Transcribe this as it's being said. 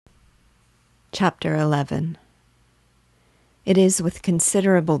Chapter 11. It is with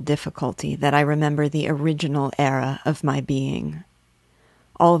considerable difficulty that I remember the original era of my being.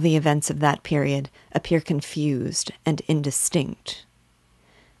 All the events of that period appear confused and indistinct.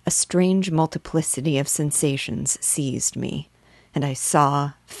 A strange multiplicity of sensations seized me, and I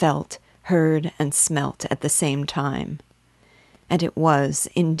saw, felt, heard, and smelt at the same time. And it was,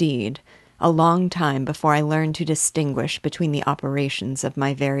 indeed, a long time before I learned to distinguish between the operations of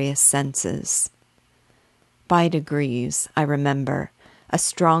my various senses. By degrees, I remember, a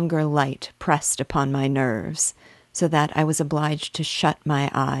stronger light pressed upon my nerves, so that I was obliged to shut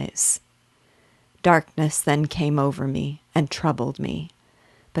my eyes. Darkness then came over me and troubled me,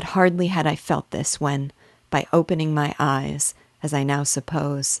 but hardly had I felt this when, by opening my eyes, as I now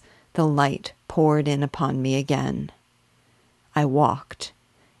suppose, the light poured in upon me again. I walked,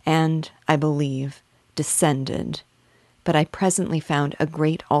 and, I believe, descended, but I presently found a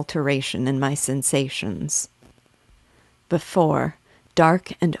great alteration in my sensations. Before,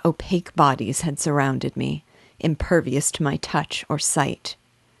 dark and opaque bodies had surrounded me, impervious to my touch or sight.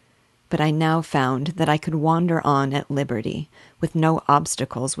 But I now found that I could wander on at liberty, with no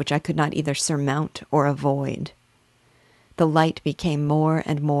obstacles which I could not either surmount or avoid. The light became more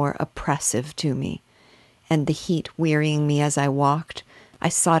and more oppressive to me, and the heat wearying me as I walked, I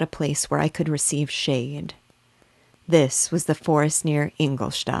sought a place where I could receive shade. This was the forest near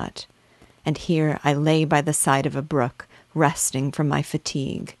Ingolstadt, and here I lay by the side of a brook, resting from my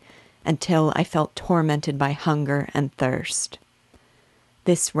fatigue, until I felt tormented by hunger and thirst.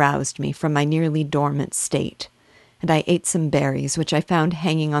 This roused me from my nearly dormant state, and I ate some berries which I found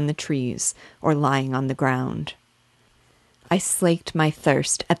hanging on the trees or lying on the ground. I slaked my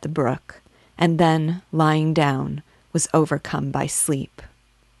thirst at the brook, and then, lying down, was overcome by sleep.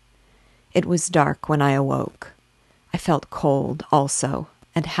 It was dark when I awoke. I felt cold also,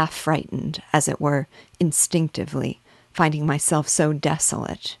 and half frightened, as it were, instinctively, finding myself so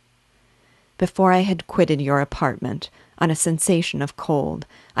desolate. Before I had quitted your apartment, on a sensation of cold,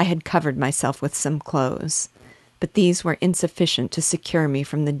 I had covered myself with some clothes, but these were insufficient to secure me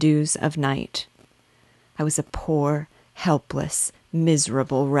from the dews of night. I was a poor, helpless,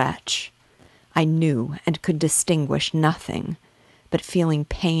 miserable wretch. I knew and could distinguish nothing, but feeling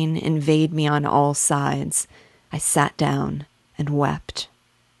pain invade me on all sides, I sat down and wept.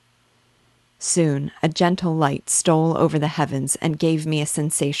 Soon a gentle light stole over the heavens and gave me a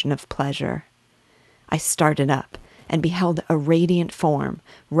sensation of pleasure. I started up and beheld a radiant form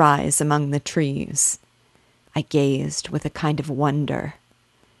rise among the trees. I gazed with a kind of wonder.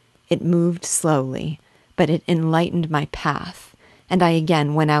 It moved slowly, but it enlightened my path, and I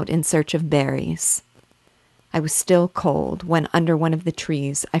again went out in search of berries. I was still cold when under one of the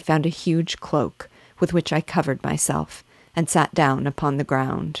trees I found a huge cloak with which I covered myself and sat down upon the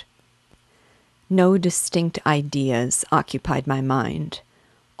ground. No distinct ideas occupied my mind.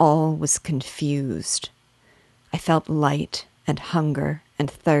 All was confused. I felt light and hunger and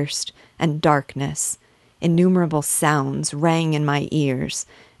thirst and darkness. Innumerable sounds rang in my ears,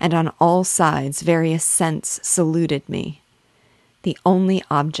 and on all sides various scents saluted me. The only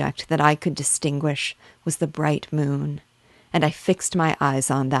object that I could distinguish was the bright moon, and I fixed my eyes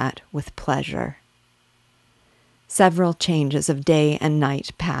on that with pleasure. Several changes of day and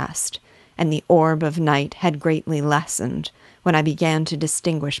night passed, and the orb of night had greatly lessened when I began to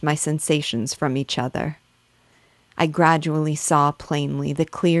distinguish my sensations from each other. I gradually saw plainly the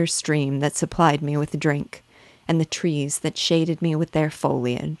clear stream that supplied me with drink, and the trees that shaded me with their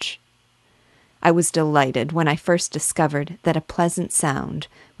foliage. I was delighted when I first discovered that a pleasant sound,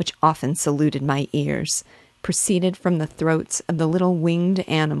 which often saluted my ears, proceeded from the throats of the little winged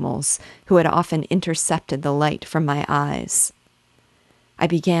animals who had often intercepted the light from my eyes. I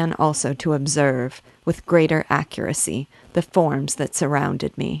began also to observe, with greater accuracy, the forms that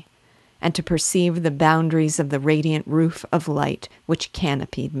surrounded me, and to perceive the boundaries of the radiant roof of light which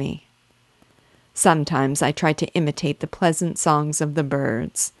canopied me. Sometimes I tried to imitate the pleasant songs of the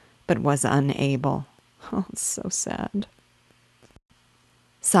birds, but was unable. Oh, it's so sad.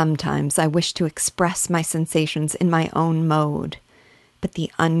 Sometimes I wished to express my sensations in my own mode, but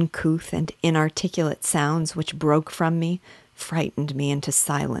the uncouth and inarticulate sounds which broke from me frightened me into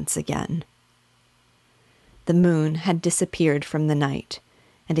silence again. The moon had disappeared from the night,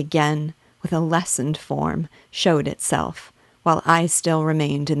 and again, with a lessened form, showed itself, while I still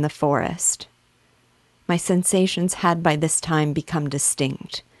remained in the forest. My sensations had by this time become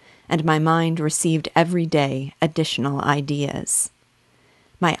distinct, and my mind received every day additional ideas.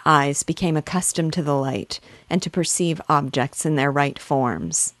 My eyes became accustomed to the light and to perceive objects in their right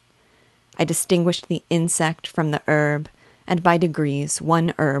forms. I distinguished the insect from the herb, and by degrees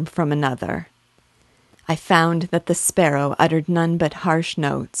one herb from another, I found that the sparrow uttered none but harsh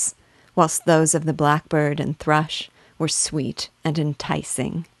notes, whilst those of the blackbird and thrush were sweet and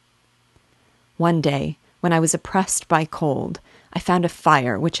enticing. One day, when I was oppressed by cold, I found a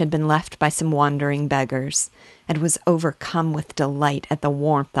fire which had been left by some wandering beggars, and was overcome with delight at the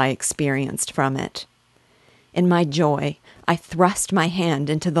warmth I experienced from it. In my joy, I thrust my hand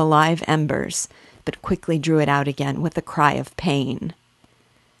into the live embers, but quickly drew it out again with a cry of pain.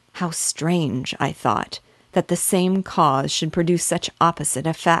 How strange, I thought, that the same cause should produce such opposite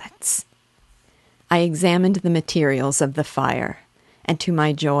effects. I examined the materials of the fire, and to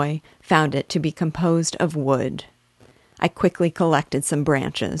my joy found it to be composed of wood. I quickly collected some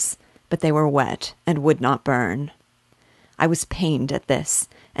branches, but they were wet and would not burn. I was pained at this,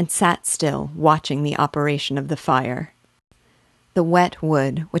 and sat still, watching the operation of the fire. The wet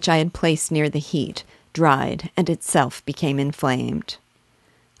wood, which I had placed near the heat, dried, and itself became inflamed.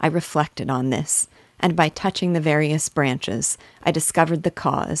 I reflected on this, and by touching the various branches, I discovered the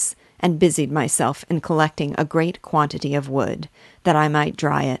cause, and busied myself in collecting a great quantity of wood, that I might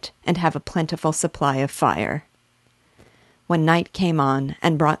dry it, and have a plentiful supply of fire. When night came on,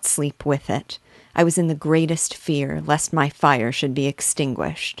 and brought sleep with it, I was in the greatest fear lest my fire should be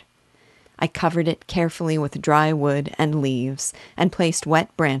extinguished. I covered it carefully with dry wood and leaves, and placed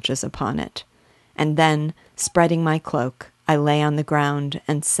wet branches upon it, and then, spreading my cloak, I lay on the ground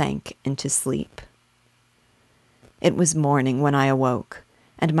and sank into sleep. It was morning when I awoke,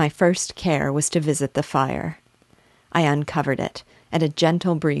 and my first care was to visit the fire. I uncovered it, and a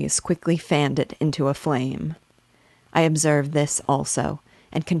gentle breeze quickly fanned it into a flame. I observed this also,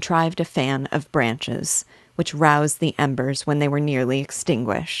 and contrived a fan of branches, which roused the embers when they were nearly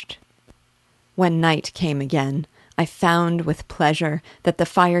extinguished. When night came again, I found with pleasure that the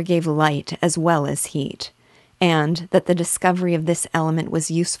fire gave light as well as heat, and that the discovery of this element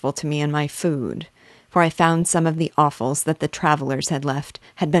was useful to me in my food, for I found some of the offals that the travelers had left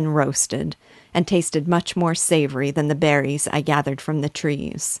had been roasted, and tasted much more savory than the berries I gathered from the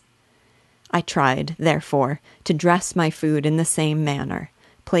trees. I tried, therefore, to dress my food in the same manner,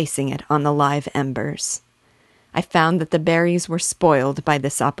 placing it on the live embers. I found that the berries were spoiled by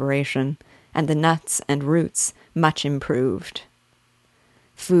this operation, and the nuts and roots much improved.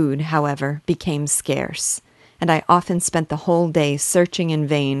 Food, however, became scarce, and I often spent the whole day searching in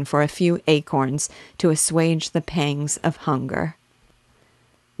vain for a few acorns to assuage the pangs of hunger.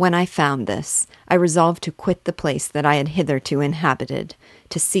 When I found this, I resolved to quit the place that I had hitherto inhabited,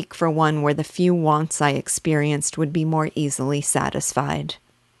 to seek for one where the few wants I experienced would be more easily satisfied.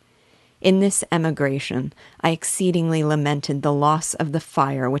 In this emigration, I exceedingly lamented the loss of the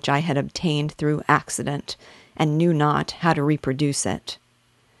fire which I had obtained through accident, and knew not how to reproduce it.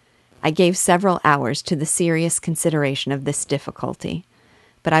 I gave several hours to the serious consideration of this difficulty,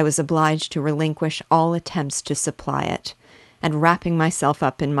 but I was obliged to relinquish all attempts to supply it, and wrapping myself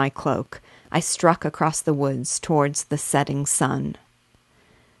up in my cloak, I struck across the woods towards the setting sun.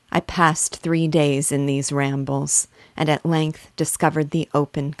 I passed 3 days in these rambles, and at length discovered the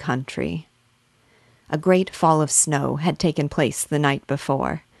open country. A great fall of snow had taken place the night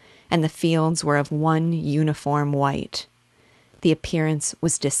before, and the fields were of one uniform white. The appearance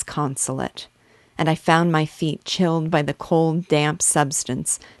was disconsolate, and I found my feet chilled by the cold, damp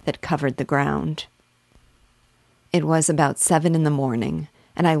substance that covered the ground. It was about 7 in the morning,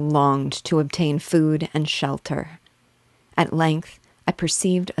 and I longed to obtain food and shelter. At length I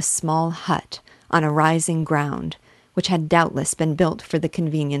perceived a small hut on a rising ground, which had doubtless been built for the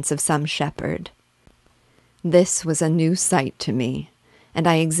convenience of some shepherd. This was a new sight to me, and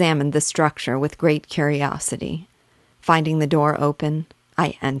I examined the structure with great curiosity. Finding the door open,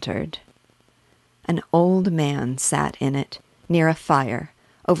 I entered. An old man sat in it, near a fire,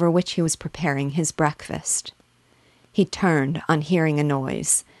 over which he was preparing his breakfast. He turned on hearing a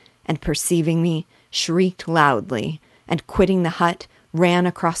noise, and perceiving me, shrieked loudly, and quitting the hut, ran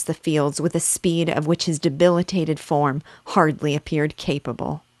across the fields with a speed of which his debilitated form hardly appeared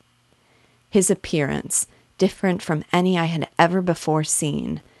capable. His appearance, different from any I had ever before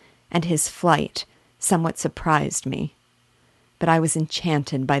seen, and his flight somewhat surprised me, but I was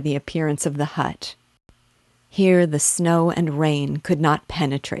enchanted by the appearance of the hut. Here the snow and rain could not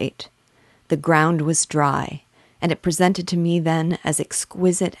penetrate. The ground was dry, and it presented to me then as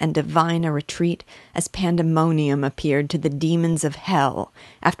exquisite and divine a retreat as pandemonium appeared to the demons of hell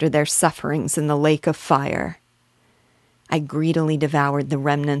after their sufferings in the lake of fire. I greedily devoured the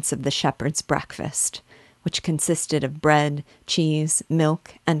remnants of the shepherd's breakfast, which consisted of bread, cheese,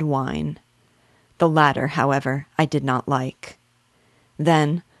 milk, and wine. The latter, however, I did not like.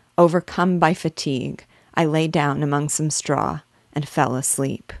 Then, overcome by fatigue, I lay down among some straw and fell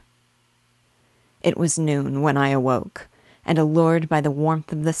asleep. It was noon when I awoke, and allured by the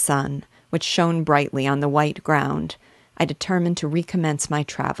warmth of the sun, which shone brightly on the white ground, I determined to recommence my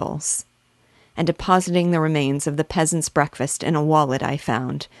travels. And depositing the remains of the peasant's breakfast in a wallet I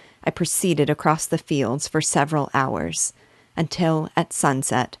found, I proceeded across the fields for several hours, until, at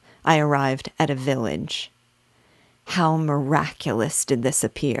sunset, I arrived at a village. How miraculous did this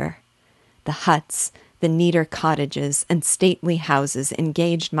appear! The huts, the neater cottages, and stately houses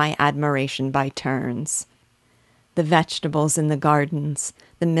engaged my admiration by turns. The vegetables in the gardens,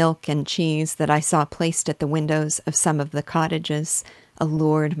 the milk and cheese that I saw placed at the windows of some of the cottages,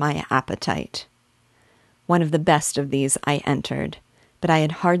 allured my appetite. One of the best of these I entered, but I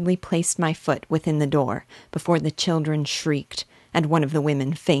had hardly placed my foot within the door before the children shrieked, and one of the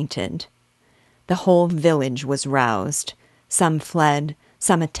women fainted. The whole village was roused. Some fled,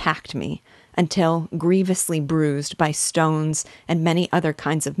 some attacked me, until, grievously bruised by stones and many other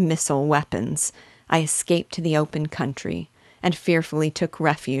kinds of missile weapons, I escaped to the open country, and fearfully took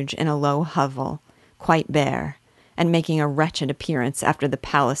refuge in a low hovel, quite bare, and making a wretched appearance after the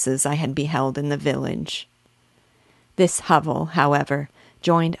palaces I had beheld in the village. This hovel, however,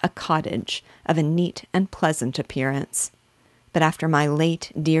 joined a cottage of a neat and pleasant appearance, but after my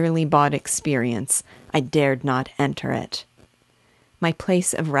late dearly bought experience, I dared not enter it. My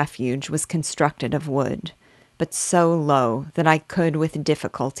place of refuge was constructed of wood, but so low that I could with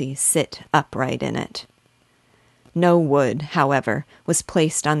difficulty sit upright in it. No wood, however, was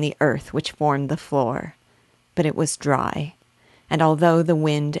placed on the earth which formed the floor, but it was dry, and although the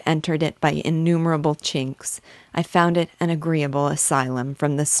wind entered it by innumerable chinks, I found it an agreeable asylum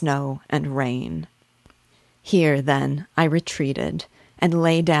from the snow and rain. Here, then, I retreated, and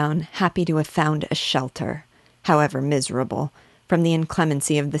lay down, happy to have found a shelter, however miserable, from the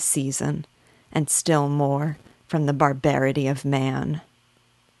inclemency of the season, and still more from the barbarity of man.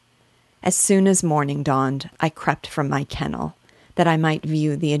 As soon as morning dawned, I crept from my kennel, that I might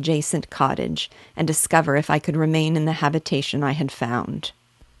view the adjacent cottage and discover if I could remain in the habitation I had found.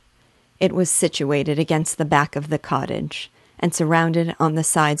 It was situated against the back of the cottage, and surrounded on the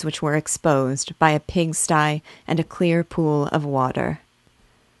sides which were exposed by a pigsty and a clear pool of water.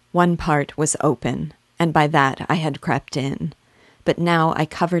 One part was open, and by that I had crept in, but now I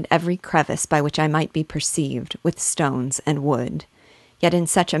covered every crevice by which I might be perceived with stones and wood, yet in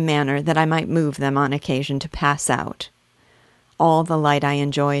such a manner that I might move them on occasion to pass out. All the light I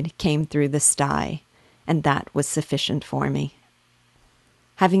enjoyed came through the sty, and that was sufficient for me.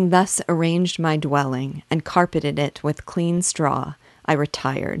 Having thus arranged my dwelling and carpeted it with clean straw, I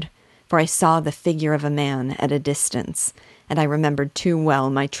retired, for I saw the figure of a man at a distance, and I remembered too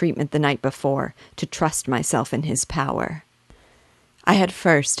well my treatment the night before to trust myself in his power. I had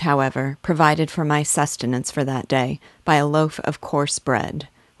first, however, provided for my sustenance for that day by a loaf of coarse bread,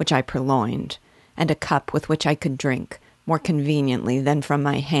 which I purloined, and a cup with which I could drink, more conveniently than from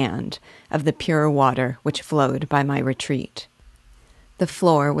my hand, of the pure water which flowed by my retreat. The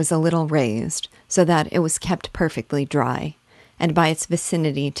floor was a little raised, so that it was kept perfectly dry, and by its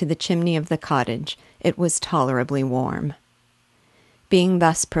vicinity to the chimney of the cottage it was tolerably warm. Being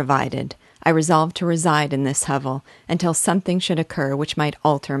thus provided, I resolved to reside in this hovel until something should occur which might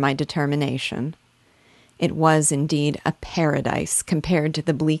alter my determination. It was indeed a paradise compared to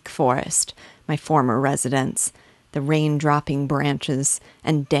the bleak forest, my former residence, the rain-dropping branches,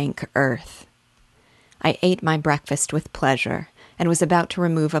 and dank earth. I ate my breakfast with pleasure, and was about to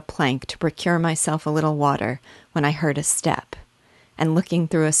remove a plank to procure myself a little water, when I heard a step, and looking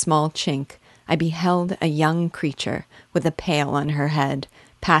through a small chink, I beheld a young creature, with a pail on her head,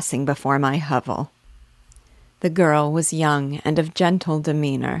 passing before my hovel. The girl was young and of gentle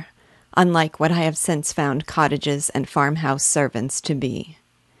demeanor, unlike what I have since found cottages and farmhouse servants to be.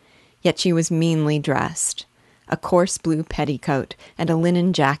 Yet she was meanly dressed, a coarse blue petticoat and a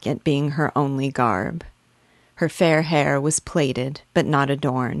linen jacket being her only garb. Her fair hair was plaited, but not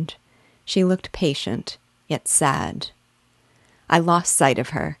adorned. She looked patient, yet sad. I lost sight of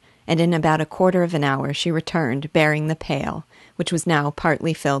her, and in about a quarter of an hour she returned, bearing the pail, which was now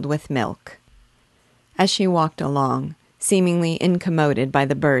partly filled with milk. As she walked along, seemingly incommoded by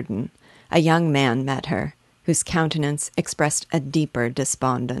the burden, a young man met her, whose countenance expressed a deeper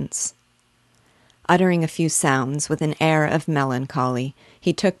despondence. Uttering a few sounds with an air of melancholy,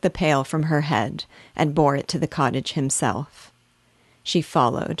 he took the pail from her head and bore it to the cottage himself. She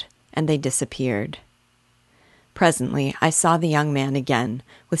followed, and they disappeared. Presently I saw the young man again,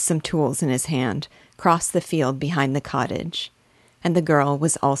 with some tools in his hand, cross the field behind the cottage, and the girl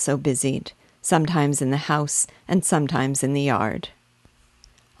was also busied, sometimes in the house and sometimes in the yard.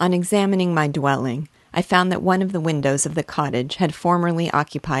 On examining my dwelling, I found that one of the windows of the cottage had formerly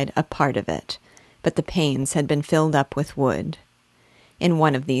occupied a part of it, but the panes had been filled up with wood. In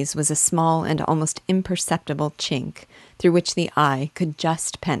one of these was a small and almost imperceptible chink through which the eye could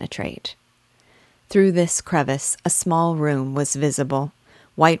just penetrate. Through this crevice a small room was visible,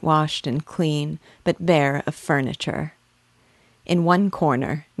 whitewashed and clean, but bare of furniture. In one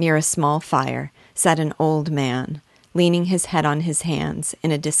corner, near a small fire, sat an old man, leaning his head on his hands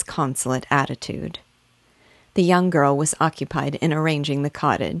in a disconsolate attitude. The young girl was occupied in arranging the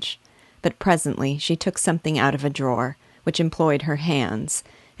cottage, but presently she took something out of a drawer, which employed her hands,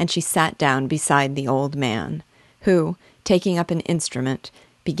 and she sat down beside the old man, who, taking up an instrument,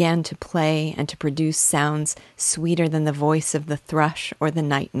 began to play and to produce sounds sweeter than the voice of the thrush or the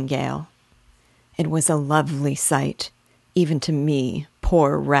nightingale. It was a lovely sight, even to me,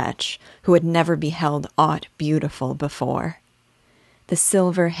 poor wretch, who had never beheld aught beautiful before. The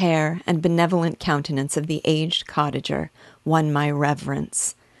silver hair and benevolent countenance of the aged cottager won my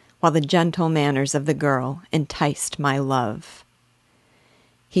reverence, while the gentle manners of the girl enticed my love.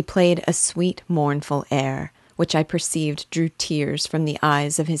 He played a sweet, mournful air, which I perceived drew tears from the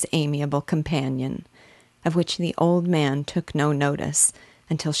eyes of his amiable companion, of which the old man took no notice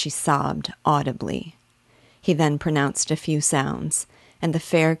until she sobbed audibly. He then pronounced a few sounds, and the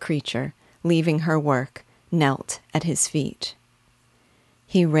fair creature, leaving her work, knelt at his feet.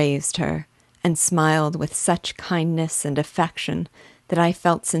 He raised her, and smiled with such kindness and affection that I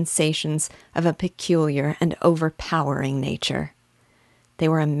felt sensations of a peculiar and overpowering nature. They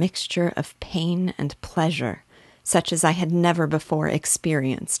were a mixture of pain and pleasure, such as I had never before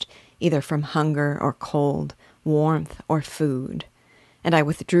experienced, either from hunger or cold, warmth or food, and I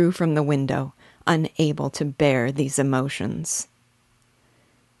withdrew from the window, unable to bear these emotions.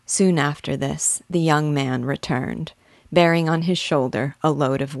 Soon after this, the young man returned, bearing on his shoulder a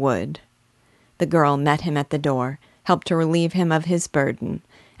load of wood. The girl met him at the door, helped to relieve him of his burden,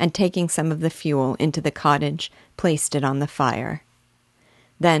 and taking some of the fuel into the cottage, placed it on the fire.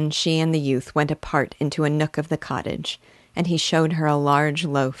 Then she and the youth went apart into a nook of the cottage, and he showed her a large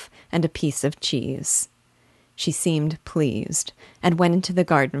loaf and a piece of cheese. She seemed pleased, and went into the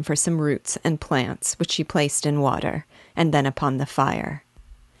garden for some roots and plants, which she placed in water, and then upon the fire.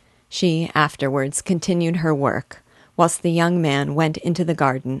 She afterwards continued her work, whilst the young man went into the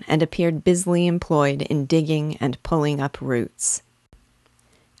garden and appeared busily employed in digging and pulling up roots.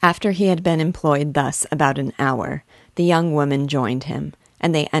 After he had been employed thus about an hour, the young woman joined him,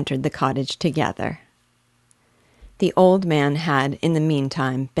 and they entered the cottage together. The old man had, in the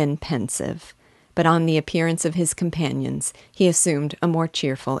meantime, been pensive, but on the appearance of his companions he assumed a more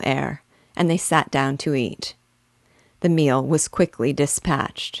cheerful air, and they sat down to eat. The meal was quickly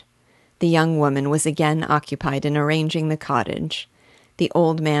dispatched. The young woman was again occupied in arranging the cottage. The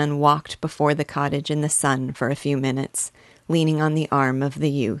old man walked before the cottage in the sun for a few minutes, leaning on the arm of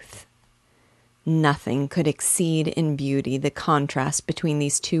the youth. Nothing could exceed in beauty the contrast between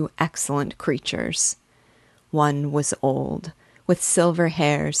these two excellent creatures. One was old, with silver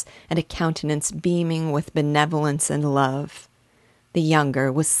hairs and a countenance beaming with benevolence and love. The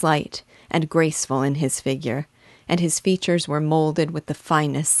younger was slight and graceful in his figure, and his features were molded with the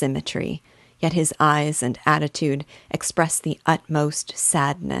finest symmetry, yet his eyes and attitude expressed the utmost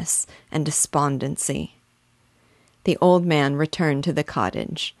sadness and despondency. The old man returned to the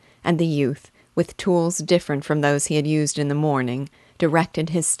cottage, and the youth, with tools different from those he had used in the morning, directed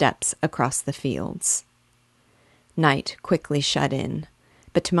his steps across the fields. Night quickly shut in,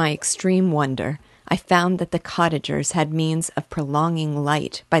 but to my extreme wonder, I found that the cottagers had means of prolonging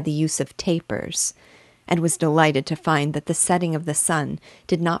light by the use of tapers, and was delighted to find that the setting of the sun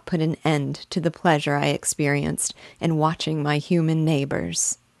did not put an end to the pleasure I experienced in watching my human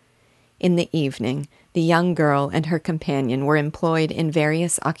neighbors. In the evening, the young girl and her companion were employed in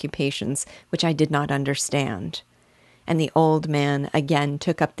various occupations which I did not understand, and the old man again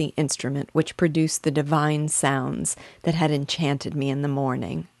took up the instrument which produced the divine sounds that had enchanted me in the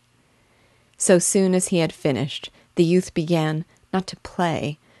morning. So soon as he had finished, the youth began, not to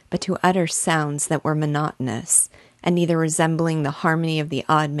play, but to utter sounds that were monotonous, and neither resembling the harmony of the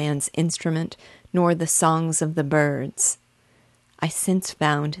odd man's instrument nor the songs of the birds. I since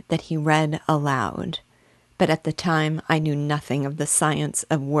found that he read aloud, but at the time I knew nothing of the science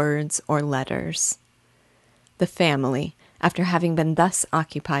of words or letters. The family, after having been thus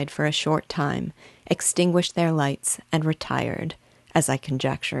occupied for a short time, extinguished their lights and retired, as I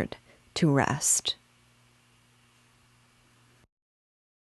conjectured, to rest.